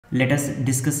Let us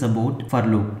discuss about for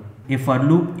loop. A for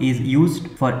loop is used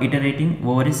for iterating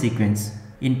over a sequence.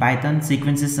 In Python,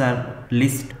 sequences are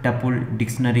list, tuple,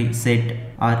 dictionary, set,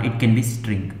 or it can be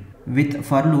string. With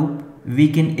for loop, we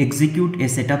can execute a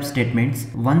set of statements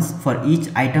once for each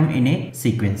item in a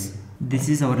sequence. This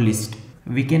is our list.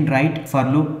 We can write for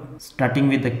loop starting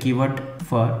with the keyword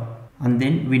for, and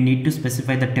then we need to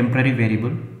specify the temporary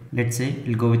variable. Let's say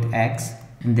we'll go with x,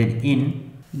 and then in.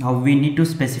 Now we need to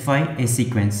specify a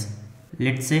sequence.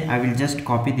 Let's say I will just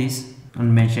copy this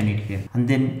and mention it here, and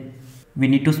then we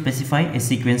need to specify a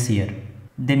sequence here.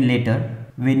 Then later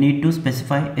we need to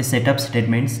specify a set of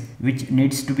statements which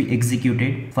needs to be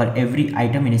executed for every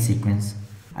item in a sequence.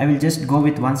 I will just go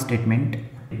with one statement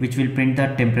which will print the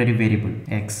temporary variable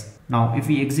x. Now if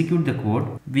we execute the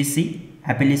code, we see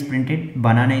apple is printed,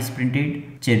 banana is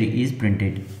printed, cherry is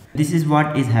printed. This is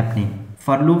what is happening.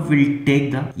 For loop will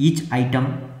take the each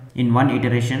item in one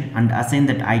iteration and assign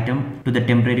that item to the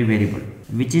temporary variable,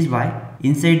 which is why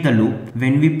inside the loop,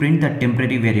 when we print the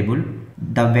temporary variable,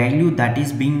 the value that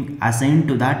is being assigned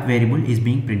to that variable is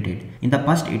being printed. In the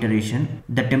first iteration,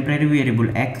 the temporary variable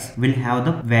x will have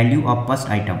the value of first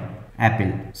item,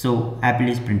 apple. So apple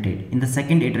is printed. In the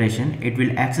second iteration, it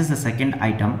will access the second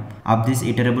item of this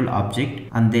iterable object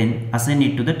and then assign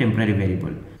it to the temporary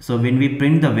variable. So when we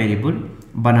print the variable,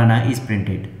 banana is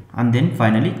printed, and then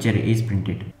finally cherry is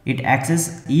printed. It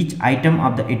accesses each item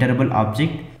of the iterable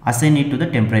object, assign it to the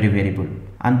temporary variable,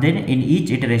 and then in each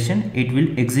iteration it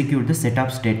will execute the set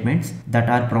of statements that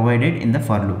are provided in the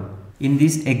for loop. In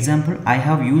this example, I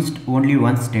have used only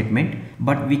one statement,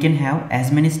 but we can have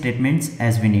as many statements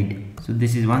as we need. So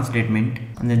this is one statement,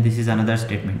 and then this is another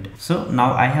statement. So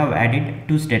now I have added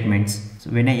two statements. So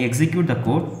when I execute the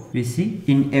code, we see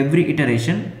in every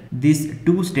iteration these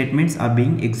two statements are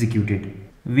being executed.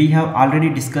 We have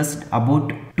already discussed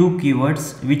about two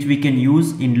keywords which we can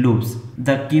use in loops.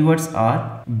 The keywords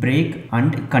are break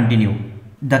and continue.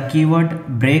 The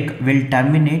keyword break will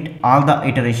terminate all the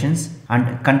iterations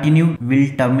and continue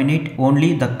will terminate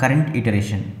only the current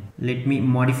iteration. Let me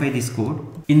modify this code.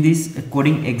 In this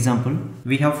coding example,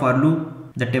 we have for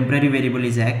loop, the temporary variable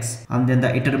is x, and then the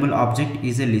iterable object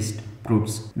is a list,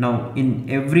 fruits. Now in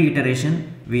every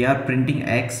iteration we are printing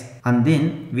x, and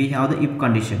then we have the if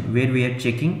condition where we are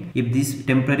checking if this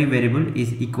temporary variable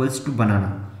is equals to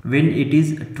banana. When it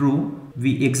is true,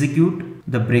 we execute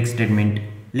the break statement.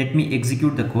 Let me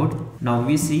execute the code. Now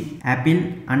we see apple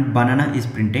and banana is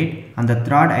printed, and the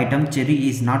third item cherry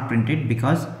is not printed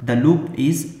because the loop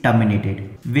is terminated.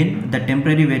 When the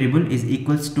temporary variable is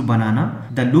equals to banana,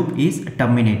 the loop is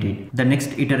terminated. The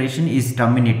next iteration is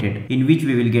terminated, in which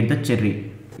we will get the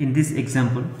cherry. In this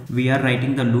example, we are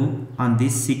writing the loop on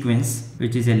this sequence,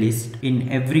 which is a list. In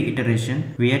every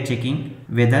iteration, we are checking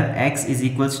whether x is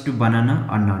equals to banana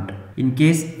or not. In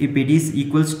case if it is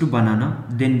equals to banana,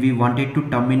 then we wanted to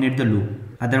terminate the loop.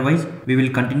 Otherwise, we will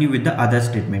continue with the other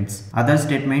statements. Other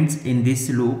statements in this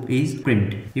loop is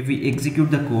print. If we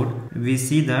execute the code, we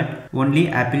see that only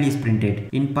apple is printed.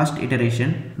 In first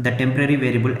iteration, the temporary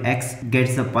variable x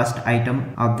gets the first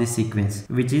item of this sequence,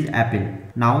 which is apple.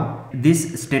 Now,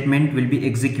 this statement will be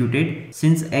executed.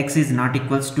 Since x is not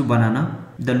equals to banana,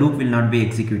 the loop will not be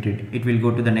executed. It will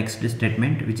go to the next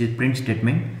statement, which is print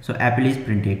statement. So apple is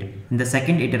printed. In the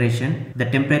second iteration, the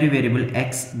temporary variable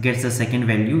x gets the second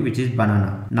value, which is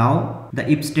banana. Now the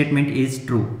if statement is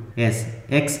true. Yes,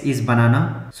 x is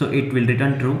banana, so it will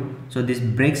return true. So this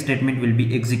break statement will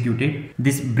be executed.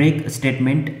 This break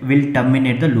statement will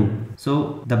terminate the loop.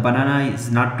 So the banana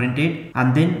is not printed,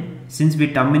 and then since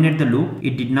we terminate the loop,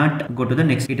 it did not go to the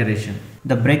next iteration.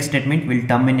 The break statement will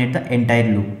terminate the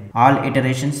entire loop. All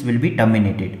iterations will be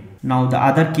terminated. Now the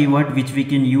other keyword which we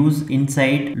can use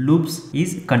inside loops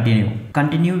is continue.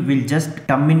 Continue will just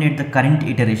terminate the current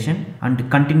iteration and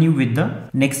continue with the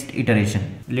next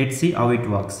iteration. Let's see how it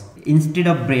works. Instead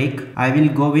of break, I will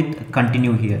go with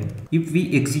continue here. If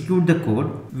we execute the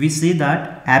code, we see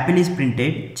that apple is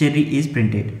printed, cherry is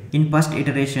printed. In first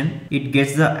iteration, it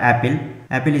gets the apple.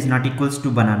 Apple is not equals to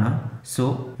banana,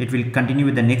 so it will continue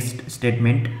with the next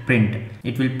statement, print.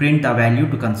 It will print the value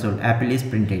to console, apple is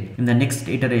printed. In the next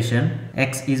iteration,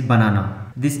 x is banana.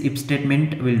 This if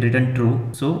statement will return true,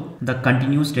 so the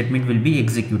continue statement will be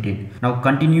executed. Now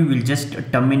continue will just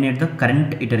terminate the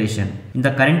current iteration. In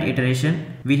the current iteration,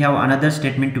 we have another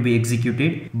statement to be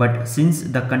executed, but since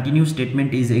the continue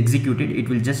statement is executed, it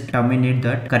will just terminate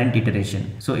that current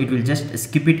iteration. So it will just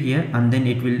skip it here, and then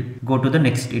it will go to the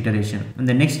next iteration. In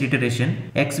the next iteration,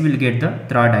 x will get the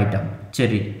third item.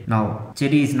 cherry. Now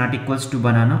cherry is not equals to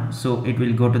banana, so it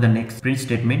will go to the next print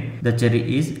statement. The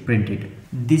cherry is printed.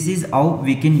 This is how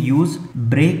we can use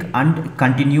break and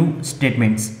continue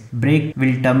statements. Break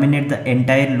will terminate the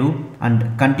entire loop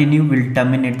and continue will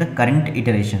terminate the current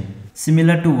iteration.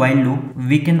 Similar to while loop,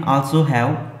 we can also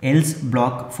have else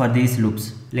block for these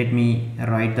loops. Let me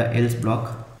write the else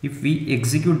block. If we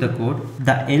execute the code,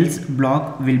 the else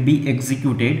block will be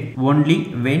executed only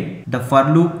when the for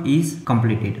loop is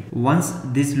completed. Once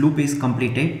this loop is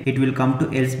completed, it will come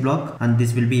to else block and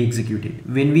this will be executed.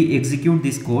 When we execute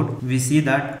this code, we see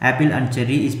that apple and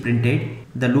cherry is printed.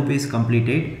 The loop is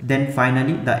completed. Then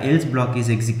finally the else block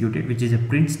is executed, which is a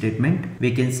print statement.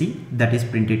 We can see that is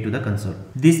printed to the console.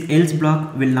 This else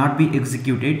block will not be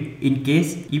executed in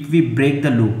case if we break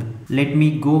the loop. Let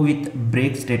me go with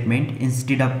break statement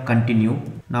instead of continue.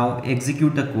 Now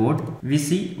execute the code. We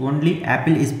see only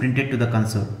apple is printed to the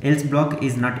console. Else block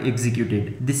is not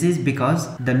executed. This is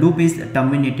because the loop is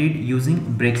terminated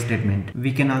using break statement.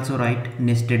 We can also write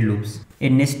nested loops. A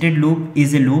nested loop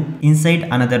is a loop inside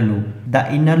another loop.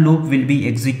 The inner loop will be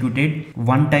executed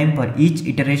one time for each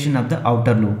iteration of the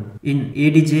outer loop. In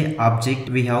ADJ object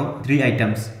we have 3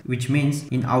 items, which means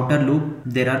in outer loop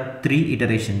there are 3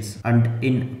 iterations, and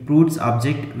in fruits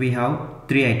object we have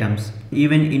 3 items.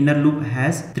 Even inner loop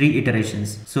has 3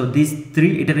 iterations. So these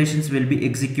 3 iterations will be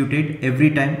executed every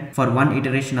time for one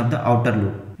iteration of the outer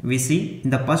loop. We see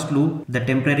in the first loop the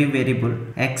temporary variable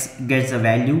x gets a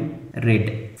value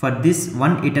red. For this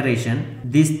one iteration,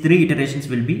 these 3 iterations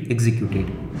will be executed.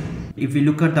 If we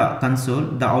look at the console,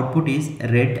 the output is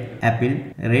red apple,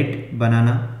 red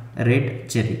banana, red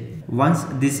cherry. Once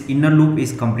this inner loop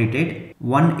is completed,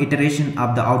 one iteration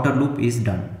of the outer loop is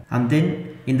done, and then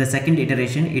in the second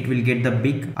iteration it will get the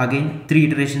big. Again 3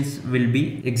 iterations will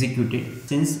be executed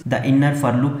since the inner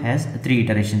for loop has 3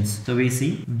 iterations. So we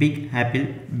see big apple,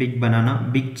 big banana,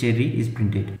 big cherry is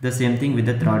printed. The same thing with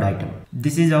the third item.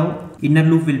 This is how inner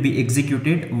loop will be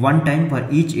executed one time for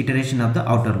each iteration of the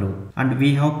outer loop. And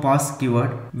we have pass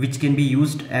keyword, which can be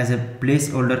used as a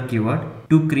placeholder keyword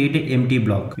to create an empty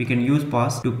block. We can use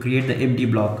pass to create the empty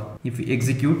block. If we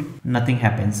execute, nothing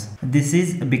happens. This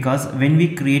is because when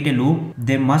we create a loop,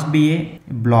 there must be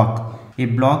a block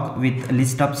with a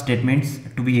list of statements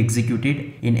to be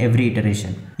executed in every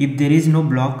iteration. If there is no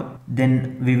block,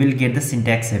 then we will get the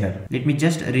syntax error. Let me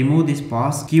just remove this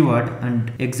pass keyword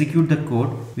and execute the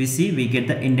code. We see we get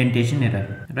the indentation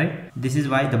error, right? This is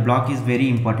why the block is very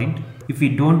important. If we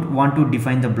don't want to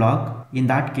define the block, in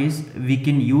that case we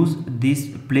can use this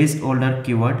placeholder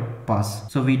keyword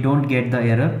pass, so we don't get the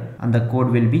error and the code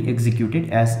will be executed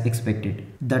as expected.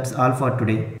 That's all for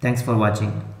today. Thanks for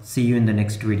watching. See you in the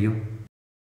next video.